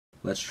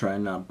Let's try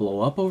and not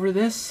blow up over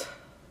this.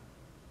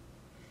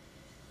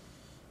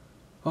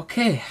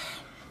 Okay.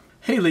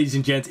 Hey ladies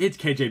and gents, it's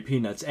KJ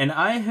Peanuts, and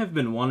I have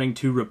been wanting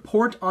to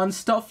report on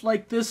stuff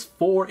like this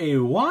for a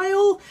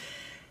while.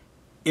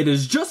 It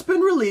has just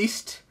been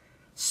released,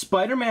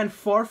 Spider-Man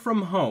Far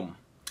From Home.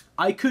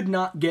 I could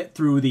not get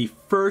through the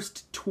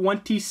first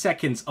 20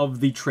 seconds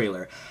of the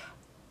trailer.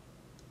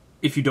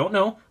 If you don't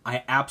know,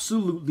 I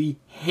absolutely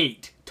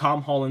hate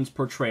Tom Holland's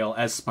portrayal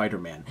as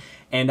Spider-Man.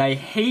 And I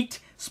hate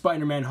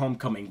Spider-Man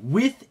Homecoming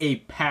with a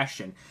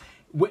passion.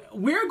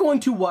 We're going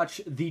to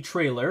watch the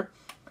trailer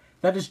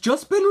that has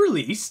just been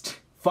released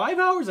 5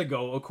 hours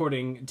ago,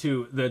 according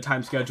to the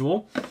time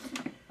schedule.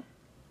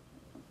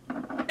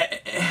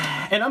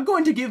 And I'm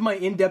going to give my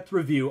in-depth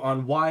review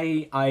on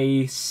why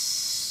I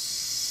so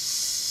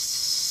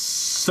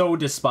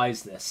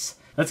despise this.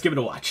 Let's give it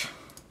a watch.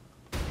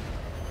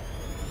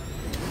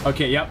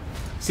 Okay, yep.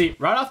 See,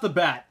 right off the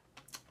bat,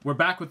 we're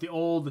back with the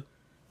old...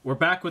 We're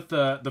back with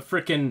the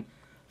frickin'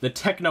 the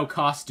techno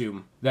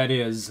costume that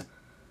is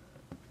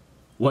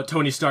what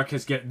Tony Stark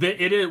has get.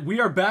 It is. We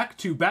are back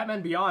to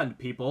Batman Beyond,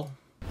 people.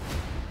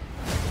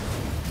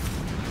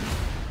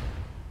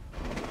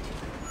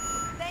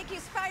 Thank you,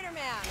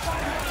 Spider-Man.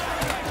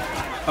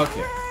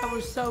 Okay. That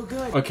was so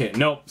good. Okay.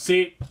 No.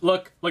 See.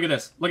 Look at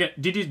this. Look at.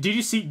 Did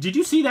you see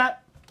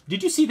that?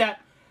 Did you see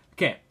that?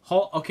 Okay.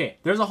 Okay.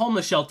 There's a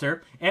homeless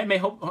shelter. Aunt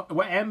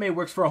May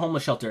works for a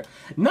homeless shelter.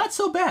 Not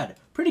so bad.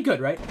 Pretty good,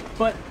 right?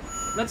 But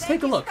let's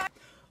take a look.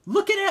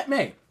 Look at Aunt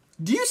May.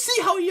 Do you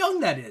see how young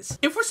that is?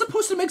 If we're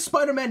supposed to make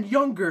Spider-Man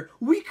younger,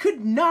 we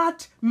could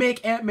not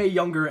make Aunt May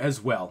younger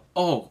as well.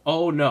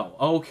 Oh no.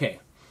 Okay.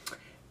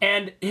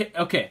 And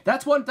okay,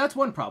 that's one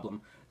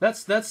problem.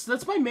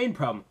 That's my main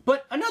problem.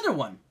 But another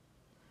one.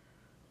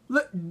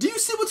 Do you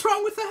see what's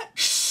wrong with that?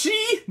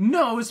 She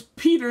knows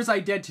Peter's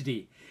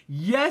identity.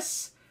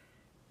 Yes,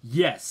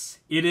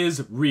 it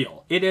is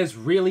real. It is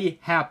really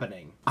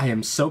happening. I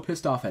am so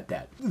pissed off at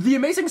that. The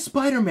Amazing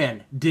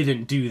Spider-Man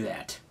didn't do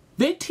that.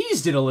 They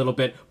teased it a little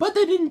bit, but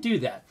they didn't do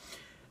that.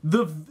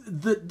 The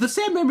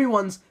Sam Raimi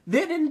ones,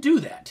 they didn't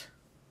do that.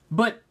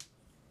 But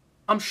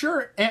I'm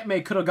sure Aunt May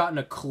could have gotten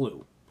a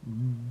clue.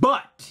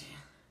 But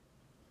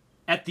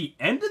at the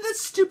end of this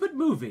stupid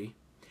movie,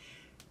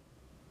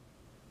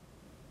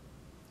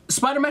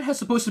 Spider-Man's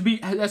supposed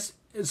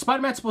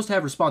to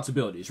have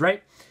responsibilities,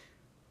 right?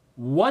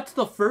 What's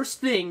the first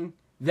thing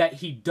that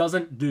he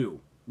doesn't do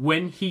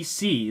when he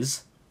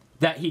sees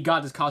that he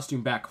got his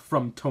costume back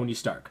from Tony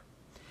Stark?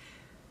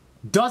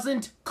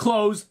 Doesn't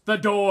close the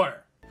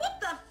door. What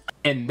the f?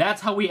 And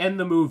that's how we end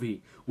the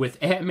movie, with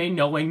Aunt May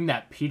knowing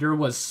that Peter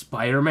was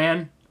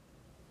Spider-Man.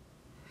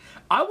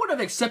 I would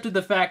have accepted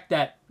the fact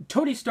that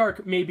Tony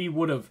Stark maybe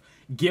would have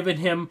given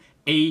him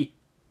a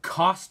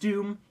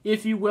costume,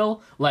 if you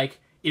will. Like,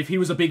 if he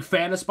was a big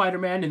fan of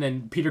Spider-Man, and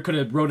then Peter could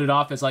have wrote it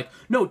off as like,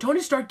 no, Tony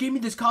Stark gave me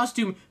this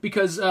costume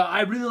because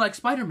I really like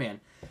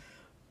Spider-Man.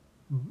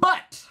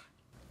 But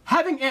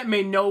having Aunt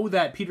May know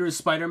that Peter is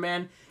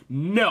Spider-Man,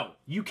 no,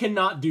 you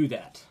cannot do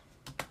that.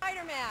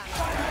 Spider-Man.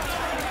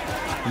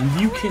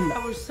 You can...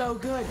 That was so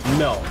good.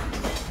 No.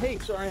 Hey,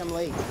 sorry I'm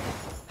late.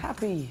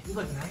 Happy. You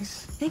look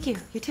nice. Thank you.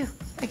 You too.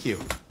 Thank you.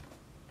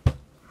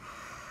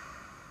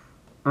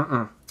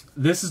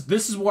 This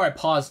is where I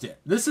paused it.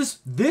 This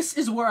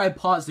is where I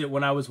paused it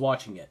when I was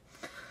watching it.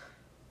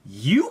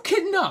 You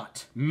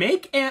cannot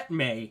make Aunt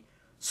May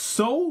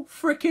so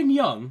freaking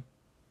young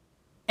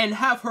and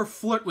have her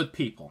flirt with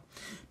people.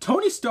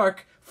 Tony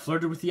Stark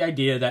flirted with the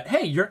idea that,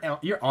 hey, your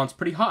aunt's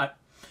pretty hot.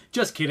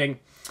 Just kidding.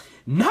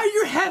 Now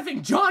you're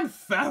having Jon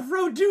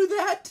Favreau do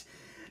that?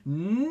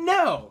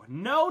 No.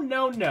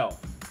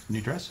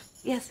 New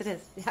dress? Yes, it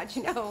is. How'd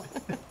you know?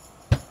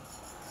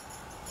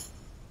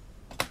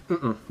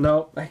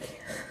 No, I can't.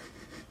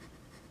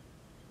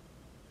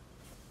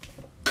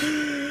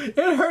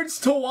 It hurts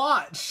to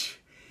watch.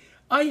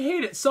 I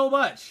hate it so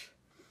much.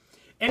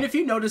 And if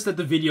you notice that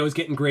the video is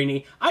getting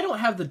grainy, I don't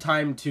have the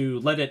time to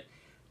let it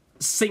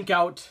sink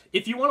out.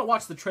 If you want to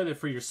watch the trailer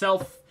for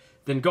yourself,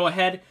 then go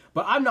ahead.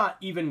 But I'm not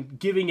even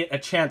giving it a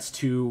chance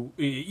to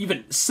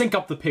even sync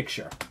up the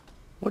picture.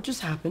 What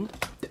just happened?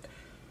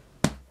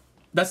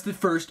 That's the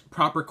first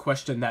proper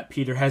question that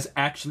Peter has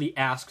actually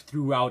asked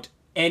throughout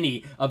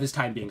any of his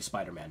time being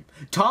Spider-Man.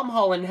 Tom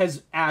Holland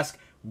has asked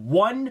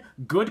one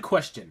good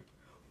question.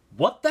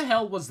 What the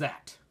hell was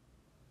that?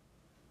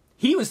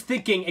 He was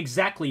thinking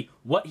exactly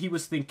what he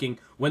was thinking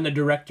when the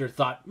director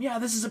thought, yeah,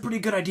 this is a pretty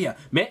good idea.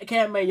 Make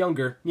Aunt May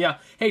younger. Yeah.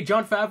 Hey,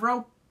 Jon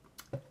Favreau,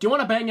 do you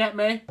want to bang Aunt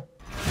May?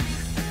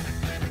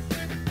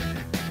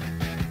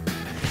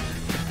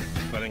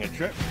 Planning a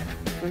trip?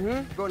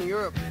 Mm-hmm. Going to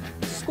Europe.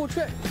 School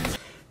trip.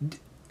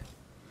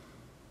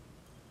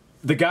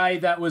 The guy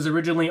that was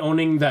originally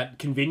owning that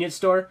convenience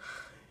store,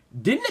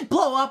 didn't it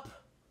blow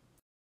up?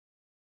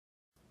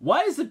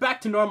 Why is it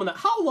back to normal now?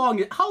 How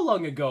long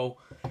ago?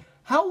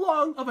 How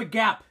long of a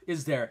gap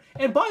is there?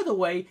 And by the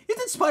way,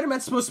 isn't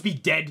Spider-Man supposed to be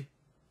dead?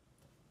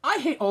 I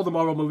hate all the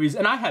Marvel movies,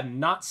 and I have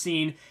not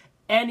seen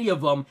any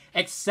of them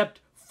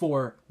except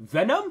for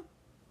Venom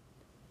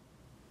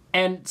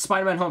and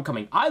Spider-Man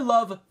Homecoming. I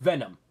love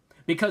Venom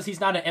because he's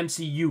not an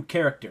MCU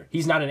character.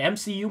 He's not an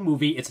MCU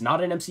movie. It's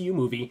not an MCU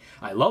movie.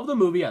 I love the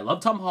movie. I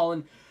love Tom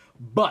Holland.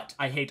 But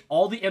I hate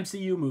all the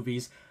MCU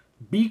movies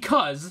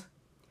because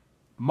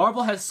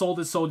Marvel has sold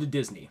his soul to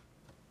Disney.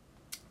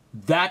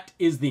 That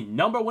is the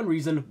 #1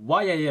 reason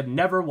why I have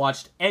never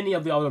watched any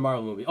of the other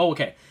Marvel movies. Oh,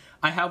 okay.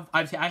 I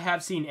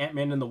have seen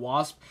Ant-Man and the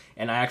Wasp,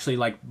 and I actually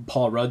like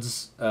Paul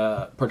Rudd's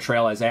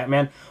portrayal as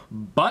Ant-Man,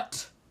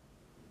 but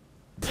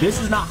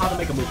this is not how to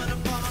make a movie.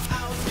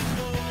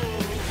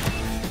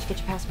 Did you get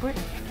your passport?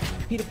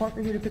 Peter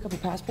Parker here to pick up a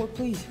passport,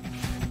 please.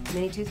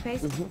 Mini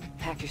toothpaste?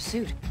 Pack your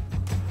suit.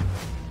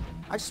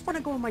 I just want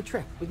to go on my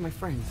trip with my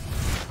friends.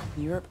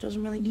 Europe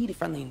doesn't really need a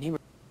friendly neighbor.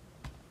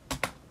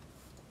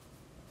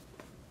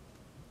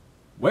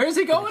 Where is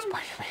he going?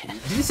 Spider-Man.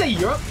 Did he say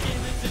Europe?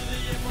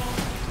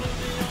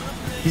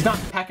 He's not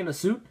packing a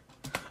suit?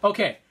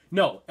 Okay,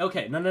 no.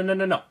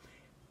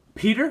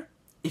 Peter,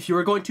 if you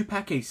are going to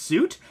pack a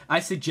suit, I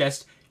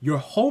suggest your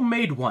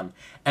homemade one.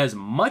 As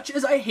much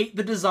as I hate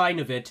the design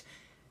of it,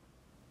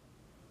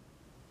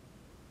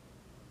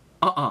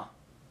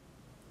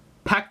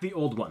 pack the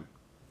old one.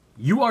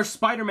 You are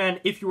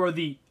Spider-Man if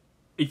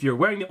you're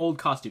wearing the old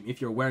costume.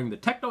 If you're wearing the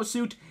techno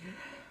suit,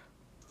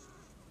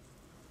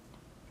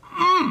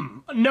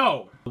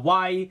 no.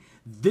 Why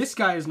this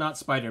guy is not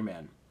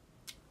Spider-Man?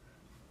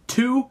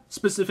 2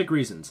 specific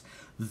reasons.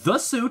 The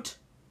suit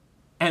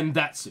and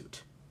that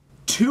suit.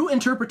 2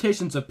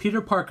 interpretations of Peter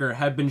Parker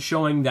have been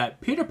showing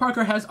that Peter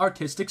Parker has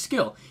artistic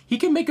skill. He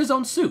can make his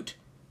own suit.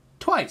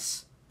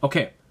 Twice.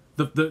 Okay,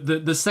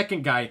 the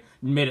second guy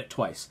made it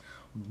twice.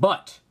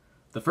 But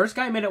the first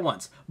guy made it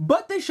once.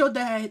 But they showed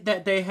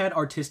that they had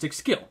artistic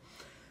skill.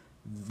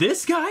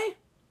 This guy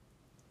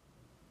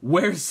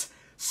wears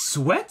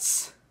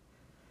sweats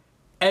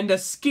and a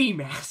ski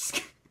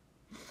mask.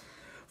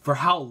 For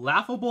how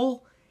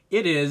laughable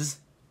it is,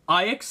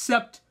 I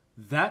accept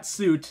that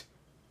suit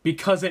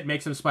because it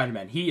makes him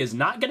Spider-Man. He is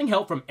not getting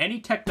help from any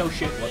techno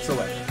shit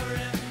whatsoever.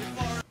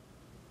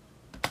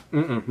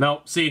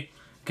 No, see.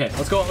 Okay,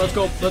 let's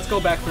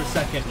go back for a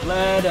second.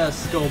 Let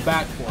us go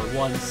back for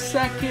 1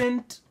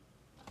 second.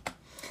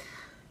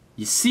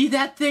 You see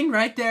that thing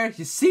right there?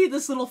 You see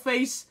this little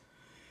face?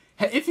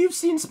 If you've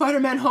seen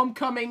Spider-Man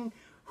Homecoming,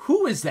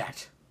 who is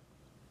that?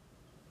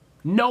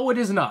 No, it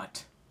is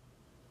not.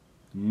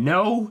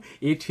 No,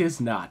 it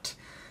is not.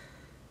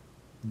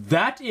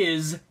 That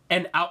is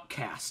an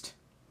outcast.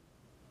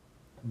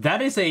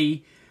 That is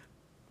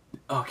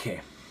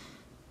okay.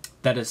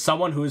 That is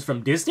someone who is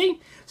from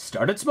Disney,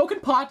 started smoking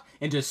pot,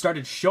 and just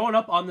started showing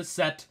up on the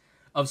set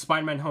of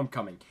Spider-Man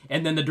Homecoming.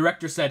 And then the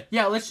director said,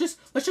 yeah, let's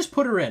just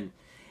put her in.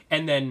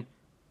 And then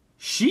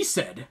she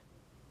said,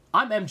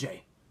 I'm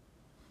MJ.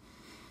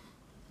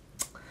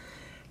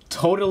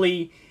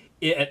 Totally,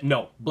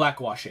 no,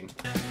 blackwashing.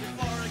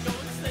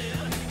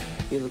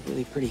 You look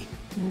really pretty.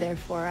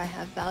 Therefore, I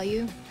have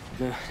value.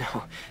 No,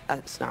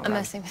 that's not I'm right.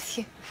 messing with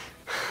you.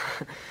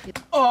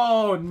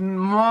 Oh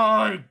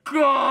my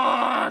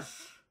gosh!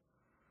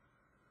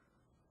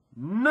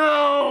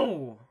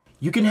 No!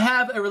 You can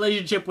have a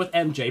relationship with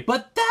MJ,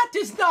 but that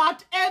is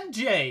not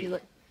MJ! You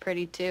look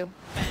pretty too.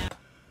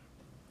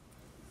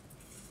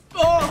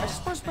 I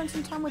just want to spend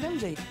some time with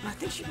MJ. I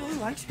think she really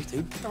likes me,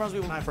 dude. That reminds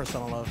me when I first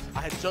fell in love.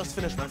 I had just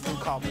finished my food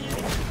college.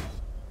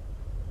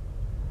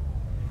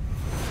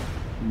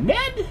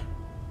 Ned?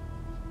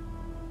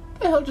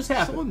 What the hell just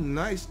happened? So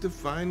nice to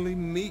finally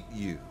meet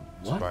you,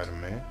 What?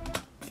 Spider-Man.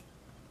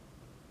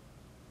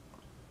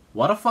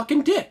 What a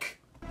fucking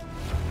dick.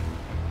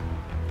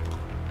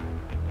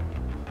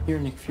 You're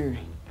Nick Fury.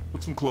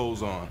 Put some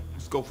clothes on.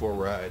 Let's go for a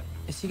ride.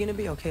 Is he gonna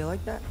be okay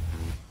like that?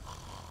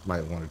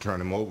 Might want to turn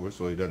him over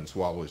so he doesn't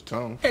swallow his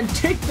tongue. And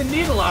take the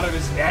needle out of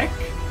his neck.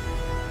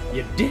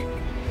 You dick.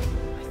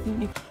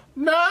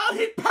 No,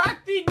 he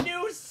packed the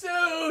new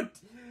suit!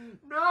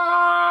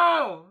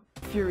 No!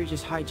 Fury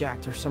just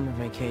hijacked our summer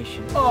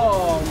vacation.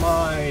 Oh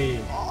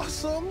my.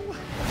 Awesome.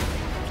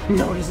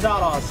 No, he's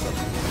not awesome.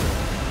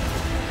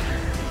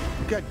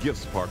 You got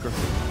gifts, Parker,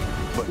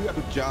 but you have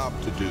a job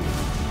to do.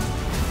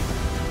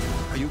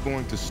 Are you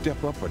going to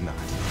step up or not?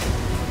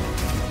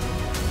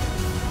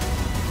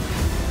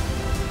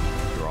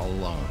 You're all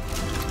alone.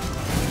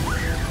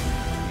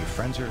 Your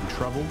friends are in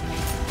trouble.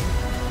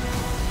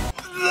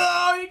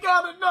 No, he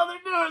got another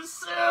new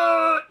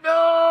suit!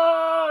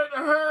 No, it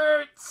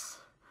hurts!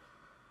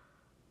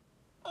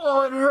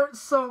 Oh, it hurts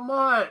so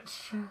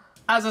much.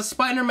 As a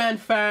Spider-Man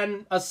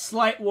fan, a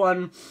slight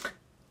one,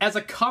 as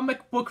a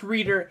comic book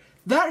reader,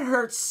 that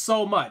hurts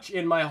so much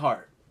in my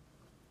heart.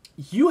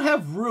 You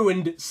have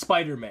ruined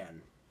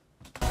Spider-Man.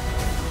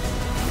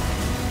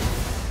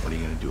 What are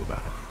you gonna do about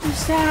it?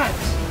 Who's that?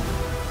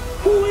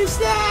 Who is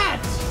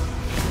that?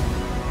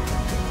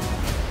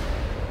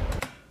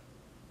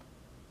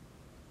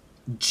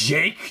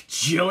 Jake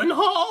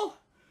Gyllenhaal?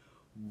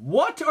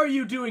 What are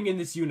you doing in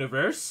this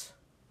universe?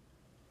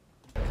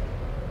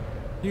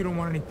 You don't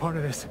want any part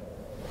of this.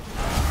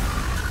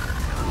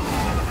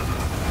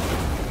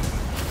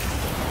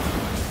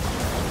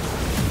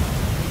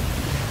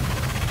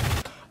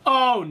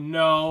 Oh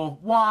no.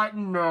 What?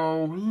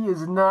 No. He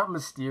is not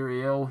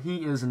Mysterio. He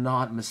is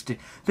not Mysterio.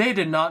 They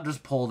did not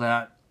just pull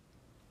that.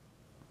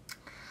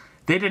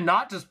 They did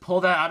not just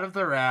pull that out of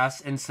their ass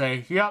and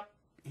say, yep,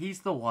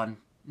 he's the one.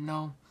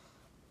 No.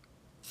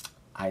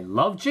 I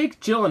love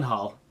Jake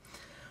Gyllenhaal,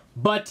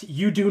 but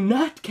you do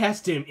not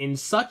cast him in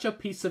such a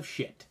piece of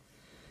shit.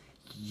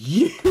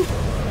 You...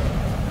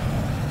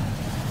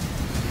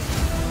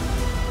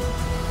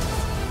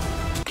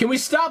 Can we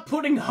stop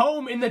putting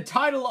home in the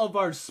title of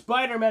our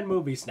Spider-Man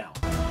movies now?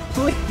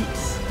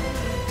 Please.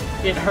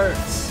 It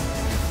hurts.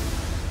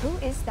 Who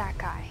is that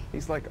guy?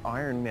 He's like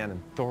Iron Man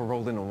and Thor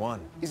rolled into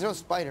one. He's no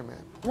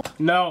Spider-Man.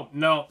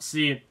 No,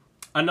 see,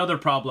 another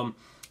problem.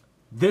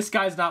 This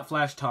guy's not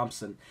Flash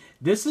Thompson.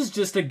 This is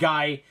just a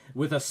guy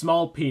with a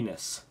small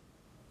penis.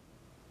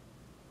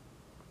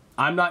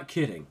 I'm not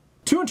kidding.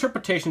 Two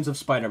interpretations of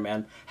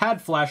Spider-Man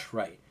had Flash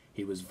right.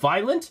 He was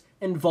violent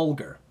and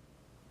vulgar.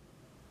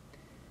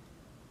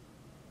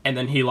 And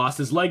then he lost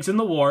his legs in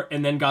the war,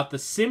 and then got the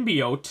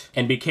symbiote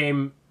and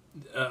became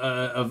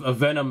a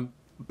Venom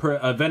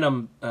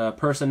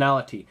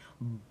personality.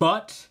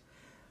 But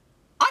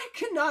I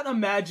cannot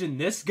imagine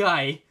this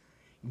guy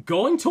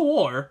going to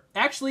war.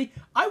 Actually,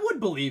 I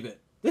would believe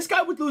it. This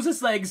guy would lose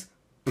his legs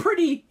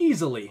pretty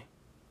easily.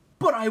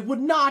 But I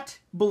would not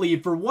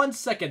believe for 1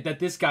 second that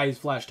this guy is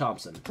Flash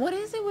Thompson. What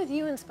is it with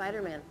you and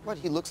Spider-Man? What,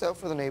 he looks out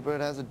for the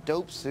neighborhood, has a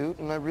dope suit,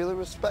 and I really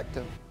respect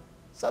him.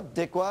 What's up,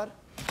 dickwad?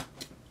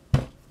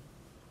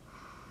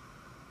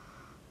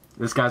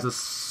 This guy's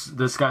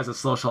a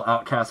social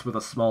outcast with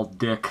a small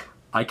dick.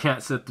 I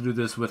can't sit through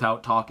this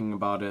without talking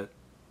about it.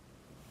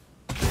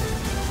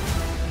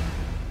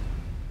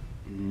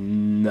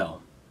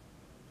 No.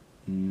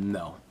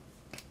 No.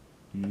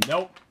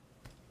 Nope.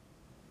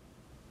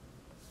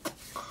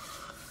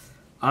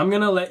 I'm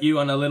gonna let you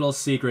on a little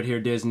secret here,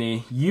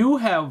 Disney. You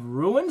have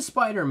ruined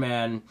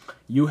Spider-Man.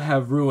 You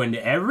have ruined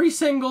every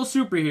single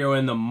superhero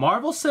in the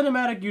Marvel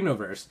Cinematic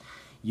Universe.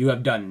 You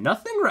have done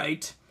nothing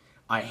right.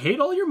 I hate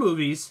all your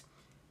movies.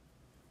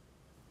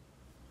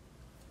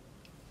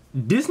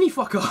 Disney,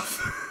 fuck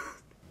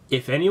off.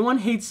 If anyone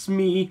hates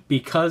me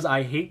because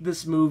I hate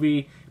this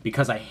movie,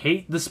 because I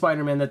hate the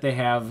Spider-Man that they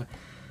have,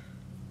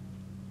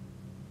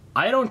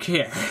 I don't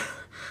care.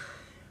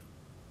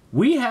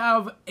 We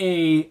have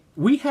a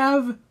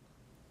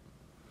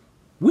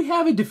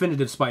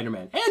definitive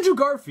Spider-Man, Andrew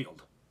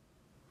Garfield.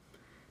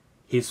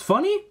 He's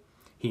funny.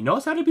 He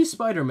knows how to be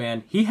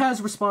Spider-Man. He has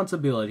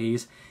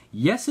responsibilities.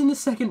 Yes, in the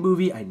second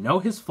movie, I know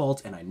his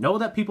fault, and I know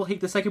that people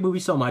hate the second movie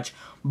so much,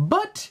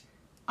 but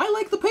I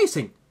like the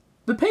pacing.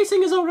 The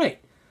pacing is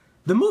alright.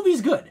 The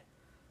movie's good.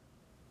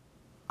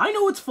 I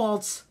know its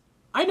faults.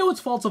 I know its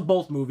faults of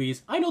both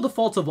movies. I know the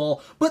faults of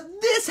all,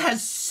 but this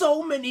has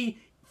so many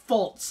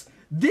faults.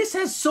 This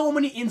has so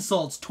many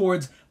insults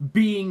towards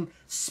being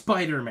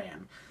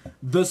Spider-Man.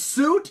 The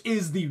suit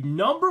is the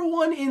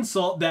 #1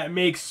 insult that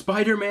makes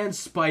Spider-Man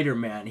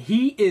Spider-Man.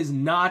 He is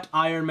not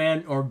Iron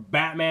Man or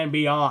Batman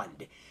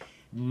Beyond.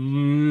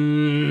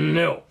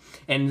 No.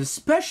 And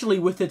especially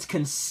with its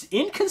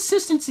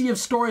inconsistency of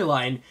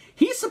storyline,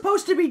 he's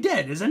supposed to be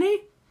dead, isn't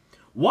he?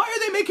 Why are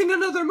they making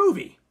another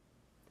movie?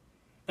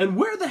 And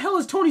where the hell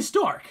is Tony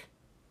Stark?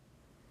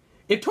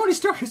 If Tony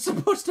Stark is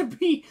supposed to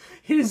be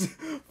his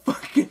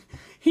fucking...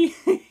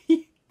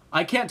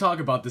 I can't talk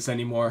about this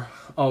anymore.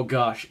 Oh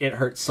gosh, it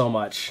hurts so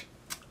much.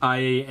 I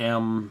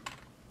am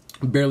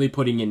barely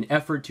putting in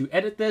effort to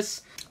edit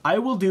this. I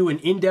will do an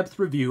in-depth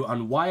review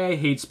on why I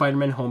hate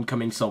Spider-Man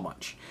Homecoming so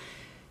much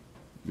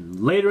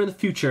later in the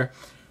future,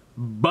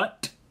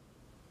 but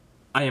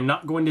I am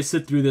not going to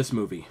sit through this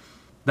movie.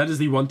 That is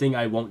the one thing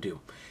I won't do.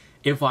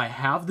 If I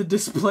have the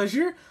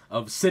displeasure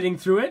of sitting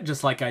through it,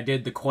 just like I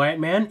did The Quiet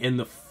Man in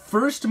the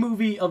first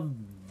movie of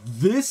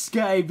this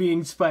guy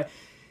being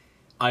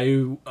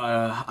I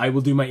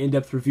will do my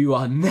in-depth review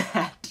on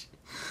that.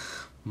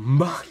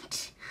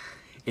 But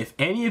if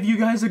any of you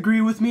guys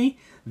agree with me,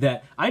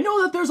 that I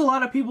know that there's a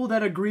lot of people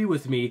that agree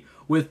with me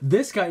with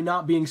this guy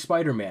not being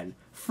Spider-Man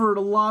for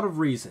a lot of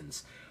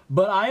reasons.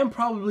 But I am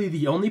probably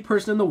the only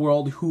person in the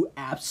world who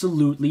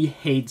absolutely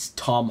hates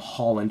Tom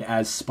Holland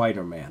as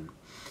Spider-Man.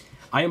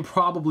 I am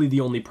probably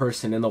the only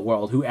person in the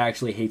world who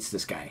actually hates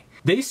this guy.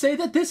 They say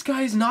that this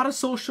guy is not a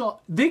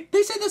social... They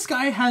say this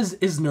guy has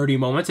his nerdy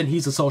moments and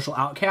he's a social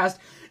outcast.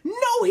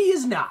 No, he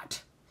is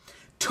not.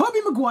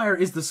 Tobey Maguire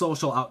is the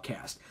social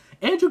outcast.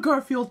 Andrew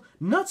Garfield,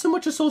 not so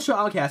much a social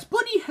outcast,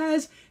 but he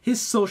has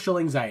his social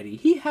anxiety.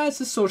 He has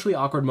his socially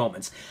awkward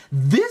moments.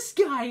 This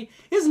guy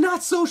is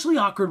not socially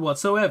awkward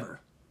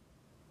whatsoever.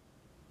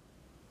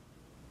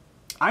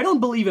 I don't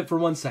believe it for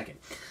 1 second.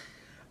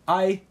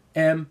 I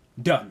am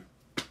done.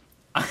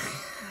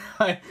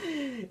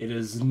 It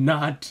is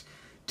not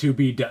to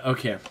be done.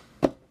 Okay.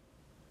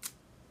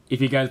 If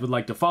you guys would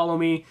like to follow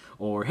me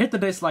or hit the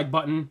dislike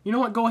button, you know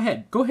what? Go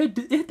ahead. Go ahead.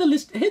 Hit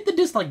the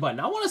dislike button.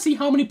 I want to see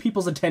how many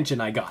people's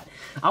attention I got.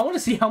 I want to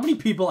see how many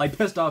people I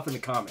pissed off in the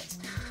comments.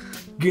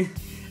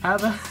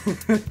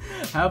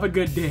 Have a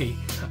good day.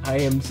 I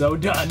am so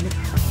done.